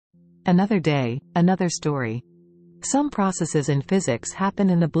Another day, another story. Some processes in physics happen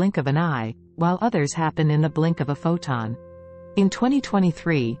in the blink of an eye, while others happen in the blink of a photon. In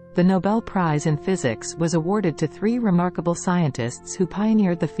 2023, the Nobel Prize in Physics was awarded to three remarkable scientists who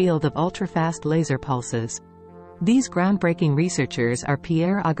pioneered the field of ultrafast laser pulses. These groundbreaking researchers are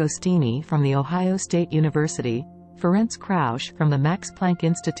Pierre Agostini from The Ohio State University, Ferenc Krausz from the Max Planck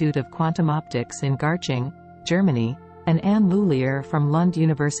Institute of Quantum Optics in Garching, Germany, and Anne Lullier from Lund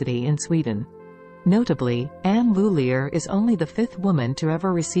University in Sweden. Notably, Anne Lullier is only the fifth woman to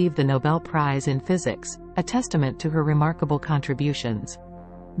ever receive the Nobel Prize in Physics, a testament to her remarkable contributions.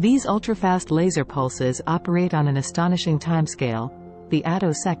 These ultrafast laser pulses operate on an astonishing timescale, the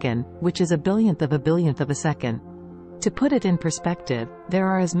attosecond, which is a billionth of a second. To put it in perspective, there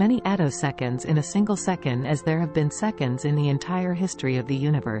are as many attoseconds in a single second as there have been seconds in the entire history of the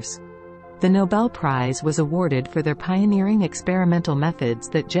universe. The Nobel Prize was awarded for their pioneering experimental methods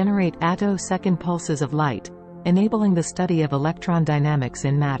that generate attosecond pulses of light, enabling the study of electron dynamics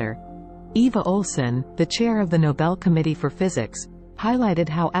in matter. Eva Olsen, the chair of the Nobel Committee for Physics, highlighted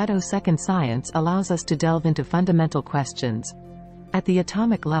how attosecond science allows us to delve into fundamental questions. At the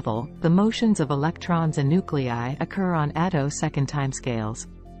atomic level, the motions of electrons and nuclei occur on attosecond timescales.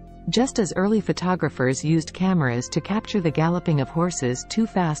 Just as early photographers used cameras to capture the galloping of horses too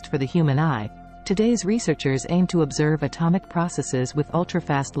fast for the human eye, today's researchers aim to observe atomic processes with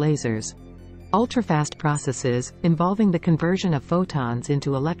ultrafast lasers. Ultrafast processes, involving the conversion of photons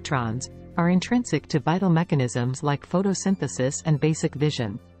into electrons, are intrinsic to vital mechanisms like photosynthesis and basic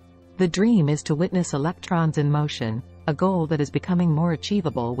vision. The dream is to witness electrons in motion, a goal that is becoming more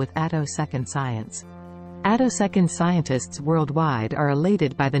achievable with attosecond science. Attosecond scientists worldwide are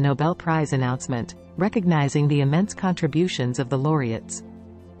elated by the Nobel Prize announcement, recognizing the immense contributions of the laureates.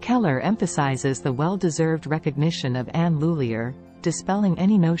 Keller emphasizes the well-deserved recognition of Anne Lullier, dispelling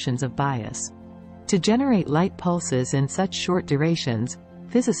any notions of bias. To generate light pulses in such short durations,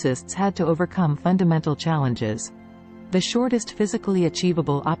 physicists had to overcome fundamental challenges. The shortest physically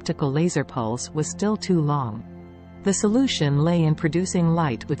achievable optical laser pulse was still too long. The solution lay in producing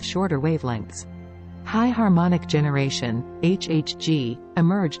light with shorter wavelengths. High harmonic generation, HHG,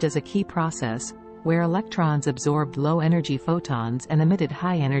 emerged as a key process, where electrons absorbed low-energy photons and emitted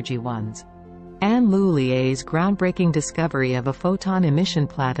high-energy ones. Anne Lullier's groundbreaking discovery of a photon emission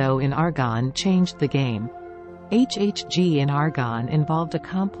plateau in argon changed the game. HHG in argon involved a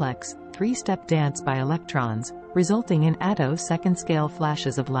complex, three-step dance by electrons, resulting in attosecond-scale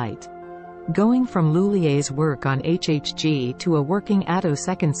flashes of light. Going from Lullier's work on HHG to a working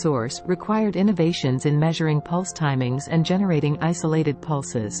attosecond source required innovations in measuring pulse timings and generating isolated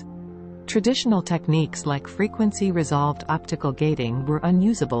pulses. Traditional techniques like frequency-resolved optical gating were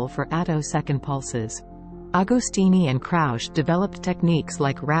unusable for attosecond pulses. Agostini and Krausz developed techniques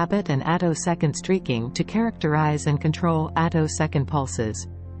like rabbit and attosecond streaking to characterize and control attosecond pulses.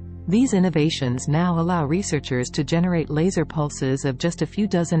 These innovations now allow researchers to generate laser pulses of just a few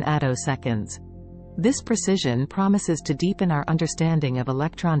dozen attoseconds. This precision promises to deepen our understanding of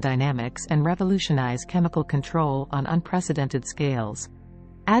electron dynamics and revolutionize chemical control on unprecedented scales.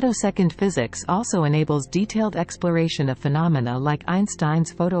 Attosecond physics also enables detailed exploration of phenomena like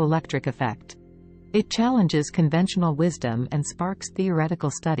Einstein's photoelectric effect. It challenges conventional wisdom and sparks theoretical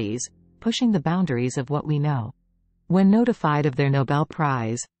studies, pushing the boundaries of what we know. When notified of their Nobel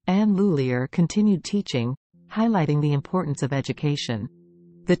Prize, Anne Lullier continued teaching, highlighting the importance of education.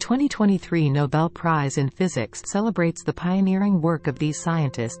 The 2023 Nobel Prize in Physics celebrates the pioneering work of these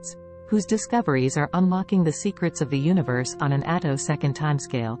scientists, whose discoveries are unlocking the secrets of the universe on an attosecond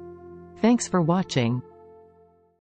timescale. Thanks for watching.